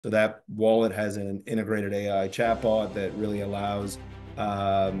So that wallet has an integrated AI chatbot that really allows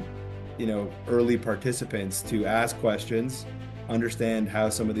um, early participants to ask questions, understand how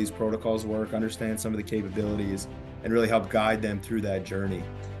some of these protocols work, understand some of the capabilities, and really help guide them through that journey.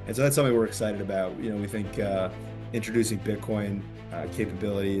 And so that's something we're excited about. We think introducing Bitcoin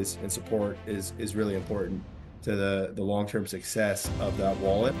capabilities and support is really important to the long-term success of that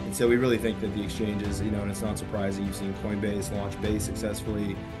wallet. And so we really think that the exchanges, and it's not surprising, you've seen Coinbase launch Base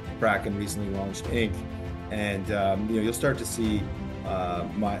successfully, Kraken recently launched Inc. And you'll start to see,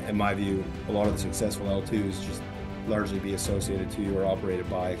 in my view, a lot of the successful L2s just largely be associated to or operated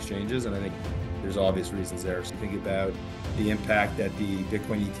by exchanges. And I think there's obvious reasons there. So think about the impact that the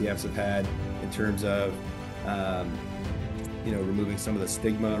Bitcoin ETFs have had in terms of removing some of the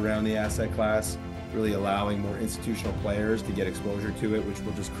stigma around the asset class, really allowing more institutional players to get exposure to it, which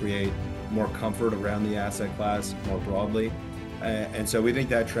will just create more comfort around the asset class more broadly. And so we think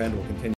that trend will continue.